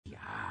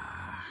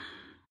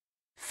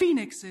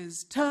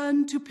Phoenix's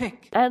turn to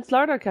pick. And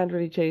Slardar can't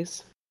really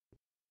chase.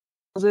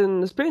 As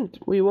in the sprint,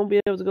 we won't be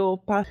able to go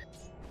past.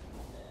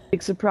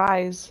 Big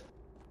surprise.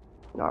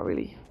 Not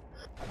really.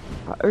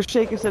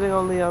 Earthshaker sitting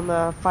only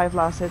on 5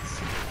 last hits.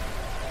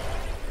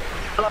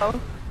 Hello?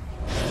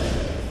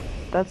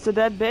 That's the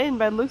dead Bane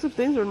by the looks of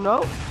things, or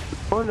no?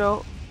 Or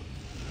no?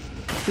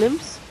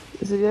 Glimpse?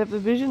 Does he have the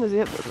vision? Does he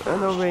have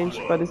no range?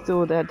 But he's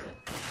still dead.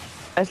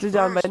 Nicely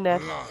done by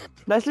Net.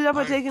 Nicely done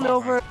by taking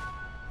over.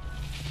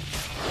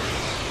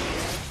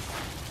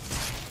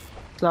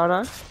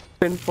 Slardar,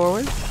 sprint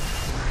forward.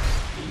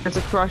 Gets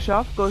a crush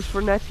off, goes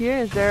for Net here.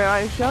 Is there an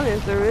Iron Shell?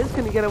 Yes, there is.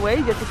 Can he get away?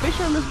 He gets a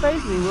Fisher in the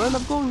space and he will end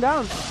up going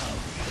down.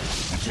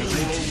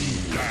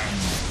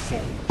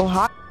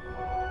 Ohaiyo.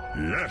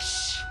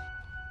 Yes.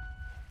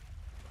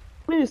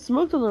 I mean, he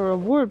smoked on the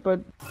reward, but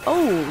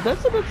oh,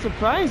 that's a bit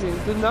surprising.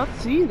 Did not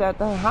see that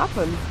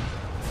happen.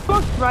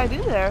 Smoked right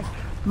in there.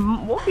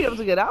 Won't be able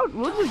to get out.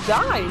 We'll just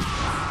die.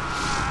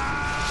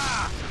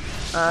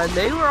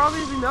 They were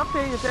obviously not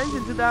paying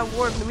attention to that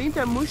ward. In the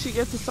meantime, Mushi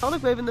gets a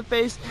Sonic Wave in the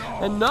face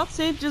and not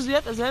safe just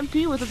yet as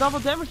MP with a double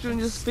damage rune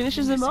just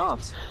finishes him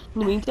off. In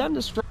the meantime,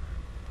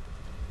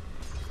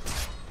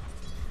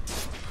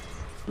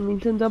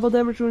 double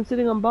damage rune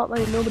sitting on bot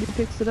lane, nobody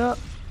picks it up.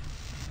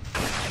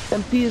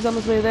 MP is on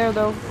his way there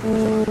though.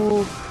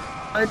 Ooh.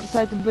 I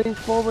decide to bring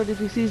forward if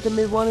he sees the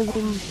mid one is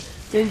in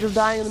danger of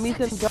dying. In the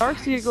meantime,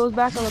 Darkseer goes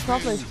back on the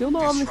top lane. Still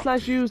no Omni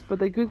Slash used, but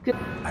they could get.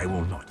 I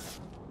will not.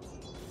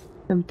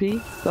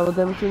 MP, double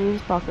damage in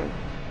his pocket.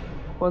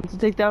 Wants to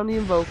take down the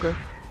Invoker.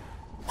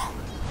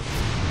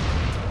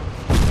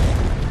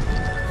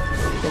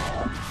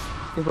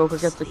 Invoker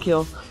gets the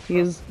kill. He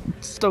is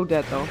so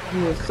dead though. He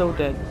is so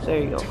dead. There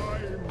you go.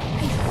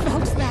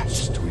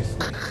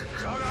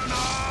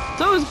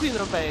 So is Queen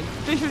of Pain.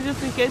 Fisher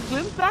just in case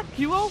glimpse back.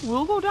 QO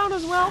will go down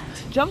as well.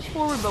 Jumps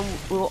forward but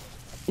will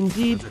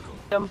indeed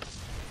jump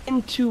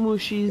into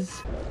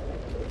Mushi's.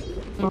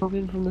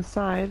 Moving from the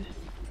side.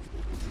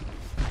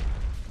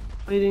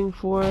 Waiting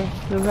for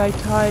the right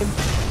time.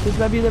 This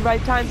might be the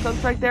right time.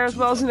 Sunstrike there as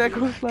well as an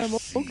Echo Slam.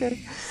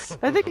 Okay.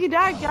 I think he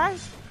died,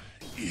 guys.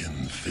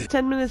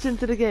 10 minutes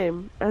into the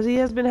game, as he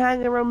has been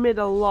hanging around mid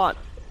a lot.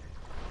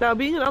 Now,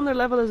 being an under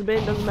level as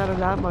Bane doesn't matter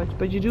that much,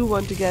 but you do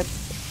want to get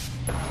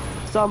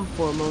some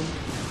form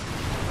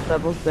of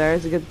levels there.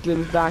 As he gets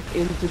glimpsed back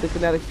into the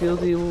kinetic field,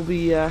 he will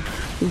be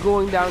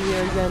going down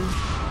here again.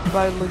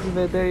 By the looks of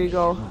it, there you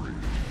go.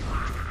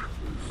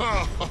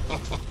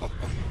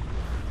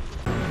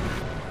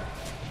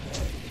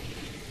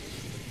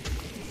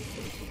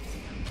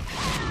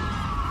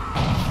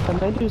 Can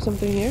I do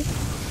something here?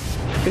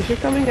 Fisher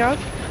coming out.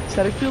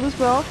 Static field as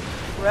well.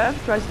 Forev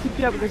tries to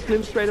TP up with his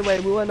glimpse straight away.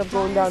 We'll end up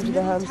going down to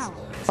the hands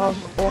of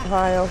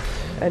Ohaiyo.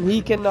 And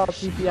he cannot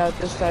TP out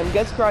this time.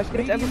 Gets crushed,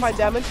 gets amplified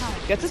damage,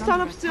 gets a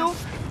stun up still.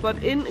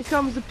 But in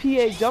comes the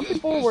PA jumping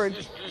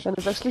forward. And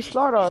it's actually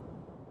Slardar.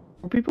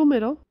 People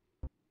middle.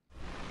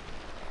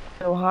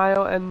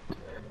 Ohaiyo and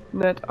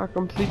Net are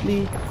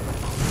completely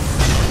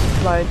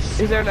blind.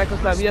 Is there an Echo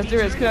Slam? Yes,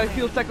 there is. Kinetic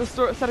Field,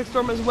 Static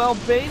Storm as well.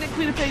 Bane and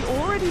Queen of Pain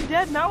already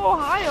dead. Now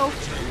Ohaiyo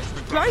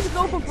tries to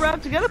go for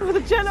Forev together with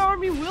the Gen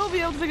Army. Will be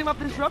able to pick him up.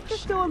 Disruptor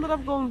still ended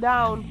up going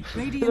down.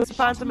 The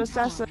Phantom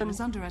Assassin is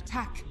under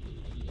attack.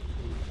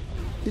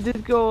 He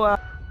did go.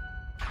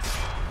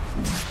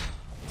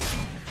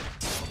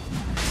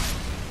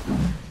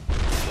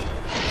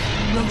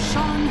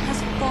 Roshan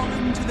has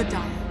fallen to the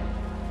dire.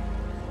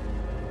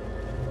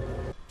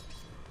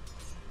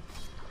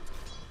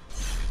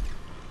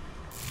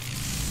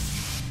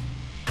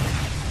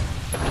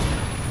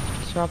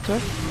 Disruptor.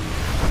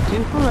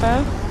 Team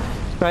Forev.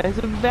 Trying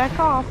to back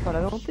off, but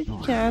I don't think he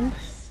can.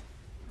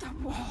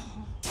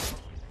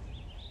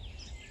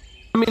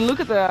 I mean, look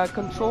at the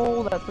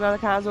control that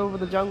Fnatic has over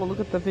the jungle. Look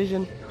at the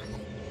vision.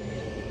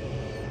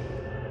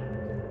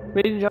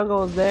 Radiant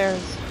jungle is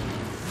theirs.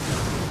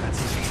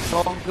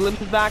 Oh,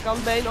 glimpse is back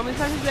on Bane. Omni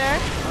Slash is there.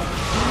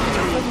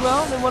 As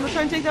well. They want to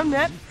try and take down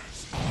Net.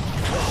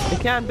 They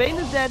can. Bane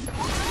is dead.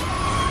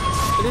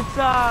 But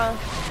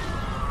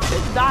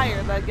it's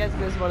Dire that gets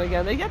this one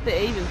again. They get the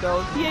Aegis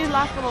though. PA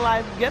last one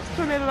alive. Gets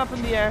tornadoed up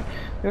in the air.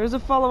 There is a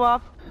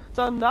follow-up.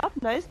 Done up.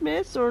 Nice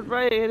miss. Or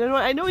right.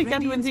 I know he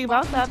can't do anything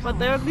about that, but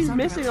they're at least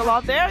missing a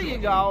lot. There you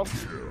go.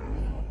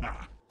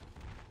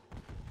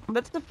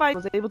 That's the fight.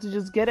 Was able to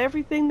just get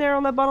everything there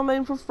on that bottom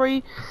lane for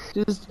free.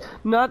 Just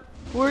not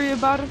worry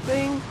about a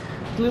thing.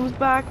 Gloom's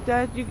back.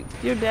 Dead.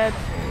 You're dead.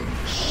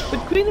 But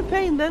Queen of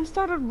Pain then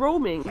started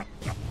roaming,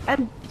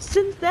 and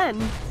since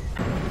then.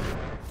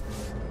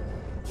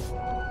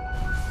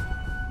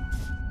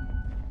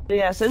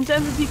 Yeah, since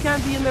MVP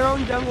can't be in their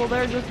own jungle,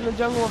 they're just in the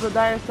jungle of the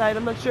Dire side.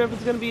 I'm not sure if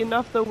it's going to be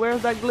enough though.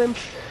 Where's that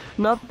glimpse?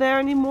 Not there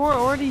anymore,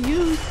 already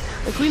used.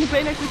 The Queen of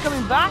Pain actually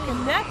coming back,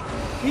 and Net,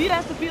 he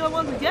has to feel it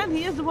once again.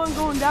 He is the one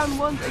going down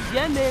once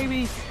again,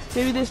 maybe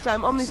this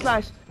time. Omni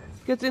Slash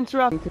gets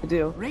interrupted to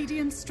do.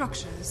 Radiant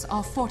structures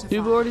are fortified.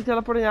 We're already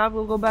teleporting out.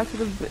 We'll go back to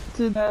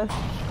the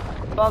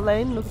bot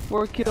lane, look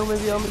for a kill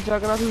maybe on the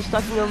Juggernaut who's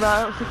sticking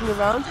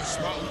around.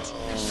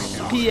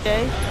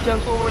 PA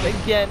jumps forward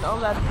again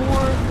on that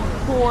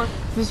 4-4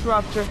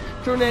 disruptor.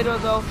 Tornado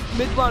though,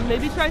 mid one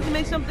maybe trying to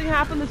make something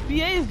happen. This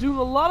PA is doing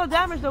a lot of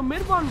damage though.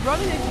 Mid one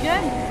running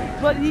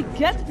again, but he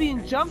gets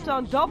being jumped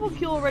on. Double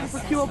kill already for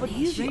QO, but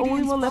he's the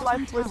only one left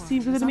alive for his team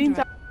because in the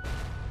meantime.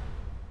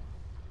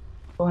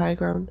 Oh, high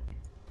ground.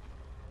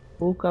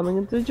 Oh, coming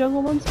into the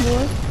jungle once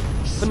more.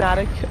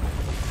 Fnatic.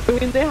 I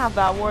mean, they have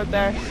that ward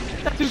there.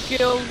 That's 2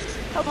 kills.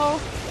 Hello,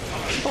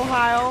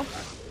 Ohio.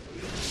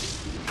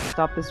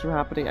 Stop this from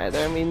happening either.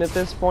 I mean, at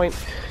this point,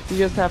 you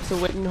just have to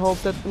wait and hope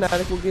that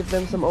Fnatic will give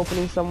them some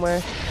opening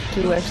somewhere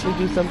to actually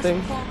do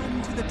something.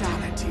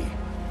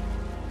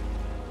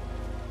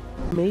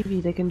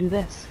 Maybe they can do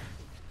this.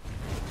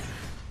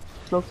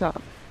 Smoke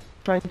top,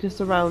 trying to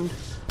surround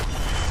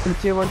the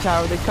tier 1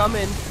 tower. They come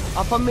in,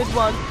 up on mid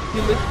 1.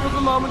 He lives for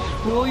the moment.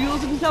 Will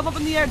use himself up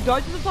in the air,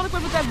 dodges the sonic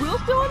wave, but that will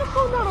still end up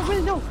going down. Oh,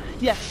 wait, no.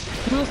 Yes,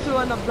 will still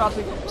end up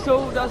dropping.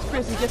 So does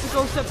Chris. He gets a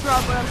ghost step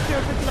drop, but I'm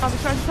sure picking up.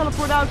 He's trying to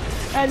teleport out,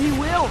 and he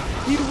will.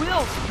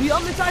 The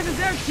Omnicide is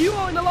there.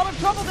 QO in a lot of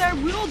trouble there.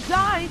 Will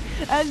die,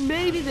 and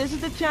maybe this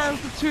is the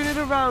chance to turn it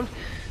around.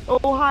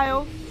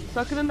 Ohio,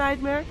 stuck in a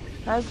nightmare.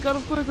 Has got,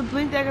 of course, the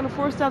blink dagger and the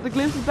force staff. The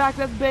glimpse is back.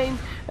 That's Bane,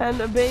 and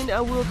Bane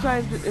will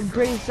try to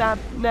brain sap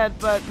net,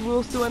 but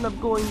will still end up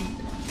going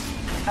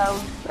down.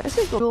 I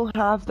think we'll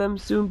have them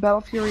soon.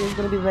 Battle Fury is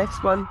going to be the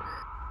next one.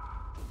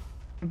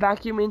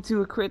 Vacuum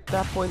into a crit at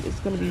that point is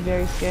going to be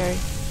very scary.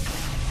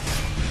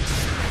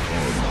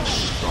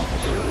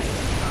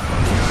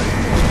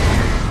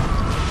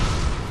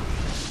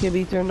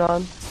 KB turned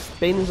on.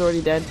 Bane is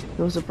already dead.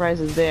 No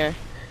surprises there.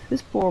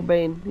 This poor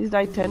Bane. He's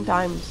died 10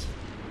 times.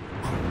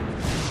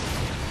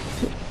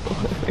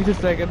 Wait a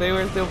second, they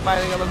were still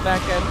fighting on the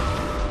back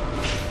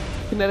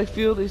end. Kinetic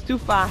field is too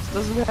fast,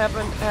 doesn't have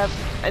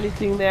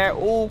anything there.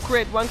 Oh,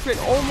 crit, 1 crit,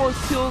 almost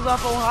kills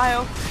off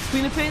Ohio.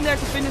 Queen of Pain there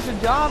to finish the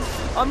job.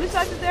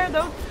 Omnicide is there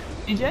though.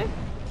 DJ,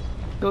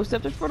 ghost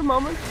stepped it for the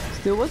moment,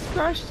 still was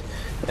crushed.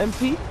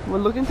 MP, we're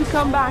looking to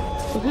come back.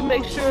 We can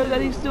make sure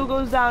that he still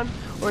goes down.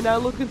 We're now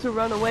looking to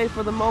run away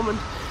for the moment.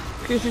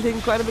 Chrissy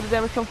taking quite a bit of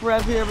damage from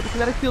Forev here, but the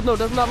kinetic field, no,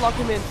 does not lock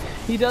him in.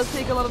 He does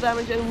take a lot of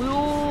damage, and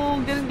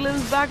we'll get a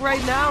glimpse back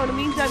right now. In the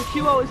meantime,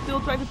 QO is still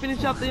trying to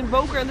finish up the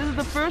Invoker, and this is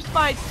the first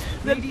fight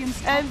that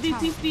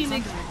MDT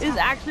Phoenix is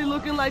actually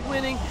looking like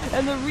winning.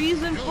 And the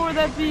reason for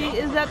that being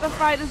is that the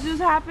fight is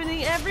just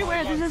happening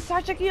everywhere. This is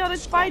such a chaotic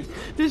fight.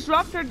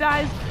 Disruptor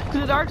dies to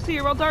the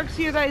Darkseer, while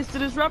Darkseer dies to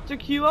Disruptor.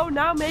 QO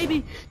now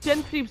maybe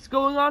Gen creeps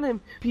going on him.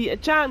 A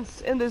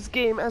chance in this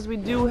game, as we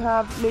do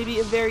have maybe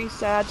a very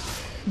sad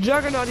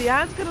Juggernaut. He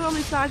has got an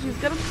Omnicide, he's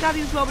got a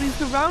Scotty as well, but he's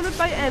surrounded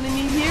by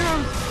enemy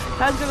heroes.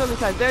 Has got an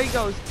Omnicide, there he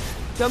goes.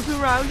 Jumping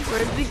around, where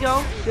did he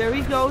go? There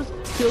he goes.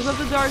 Kills up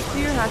the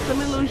Darkseer, has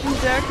some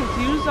illusions there,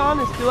 continues on,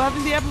 is still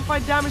having the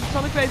amplified damage.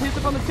 Sonic Wave hits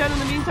up on the 10 in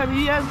the meantime.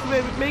 He has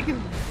to make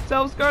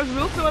himself scars.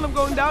 Will still end up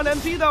going down.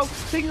 MP though,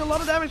 taking a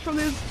lot of damage from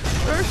this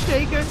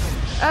Earthshaker.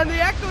 And the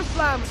Echo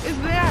Slam is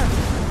there.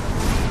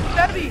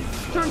 Heavy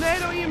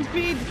Tornado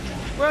EMP'd.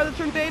 Where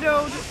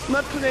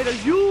the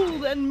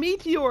Yule and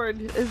Meteor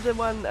is the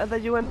one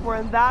that you went for,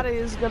 and that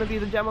is gonna be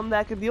the gem on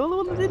neck. And the only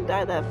one that didn't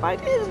die in that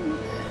fight is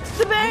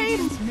the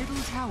Bane.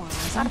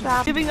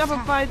 Giving up a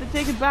fight to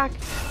take it back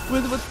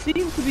with what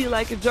seemed to be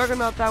like a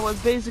Juggernaut that was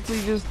basically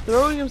just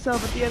throwing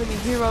himself at the enemy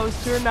heroes,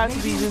 turned out to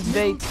be just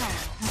bait.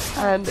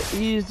 And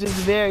he's just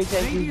very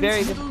tanky,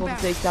 very difficult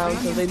to take down,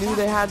 so they knew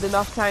they had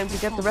enough time to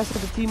get the rest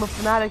of the team of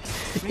Fnatic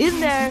in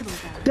there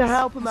to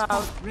help him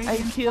out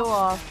and kill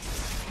off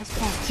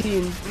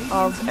team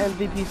of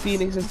MVP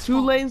Phoenix. And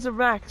 2 lanes of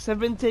Rax have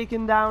been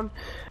taken down.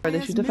 Or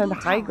they should defend the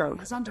high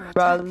ground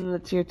rather than the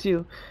tier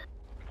 2.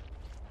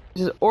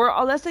 Or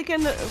unless they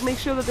can make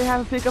sure that they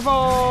have a pickup.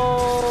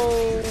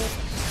 Oh,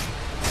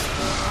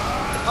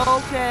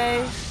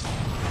 okay.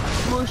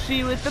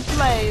 Mushi with the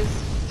plays.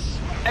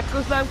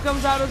 Echo Slam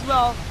comes out as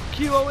well.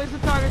 QO is the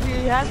target here.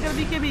 He has got a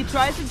BKB.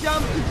 Tries to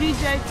jump to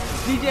DJ.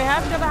 DJ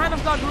has got the Hand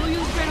of God. Will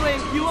use straight away.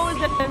 QO is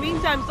there. In the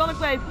meantime, Sonic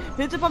Wave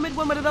hits up on mid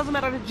 1, but it doesn't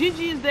matter. The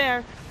GG is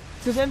there.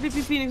 Because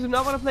MVP Phoenix do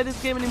not want to play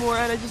this game anymore.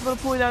 And I just want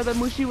to point out that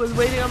Mushi was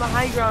waiting on the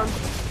high ground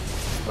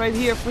right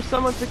here for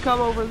someone to come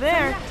over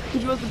there,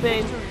 which was the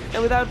Bane.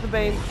 And without the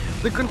Bane,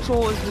 the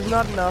control is just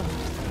not enough.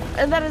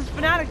 And that is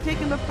Fnatic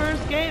taking the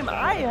first game.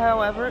 I,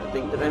 however,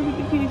 think that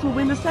MVP Phoenix will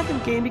win the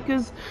second game,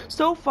 because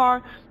so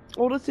far,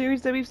 all the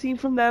series that we've seen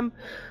from them,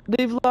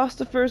 they've lost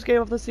the first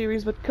game of the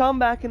series, but come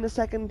back in the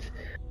second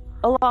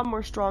a lot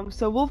more strong.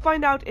 So we'll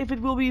find out if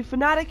it will be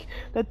Fnatic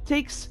that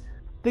takes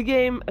the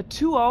game a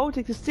 2-0,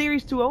 takes the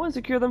series 2-0 and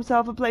secure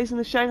themselves a place in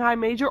the Shanghai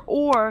Major,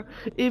 or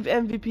if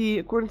MVP,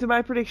 according to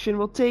my prediction,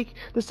 will take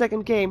the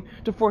second game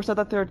to force out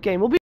the third game. We'll be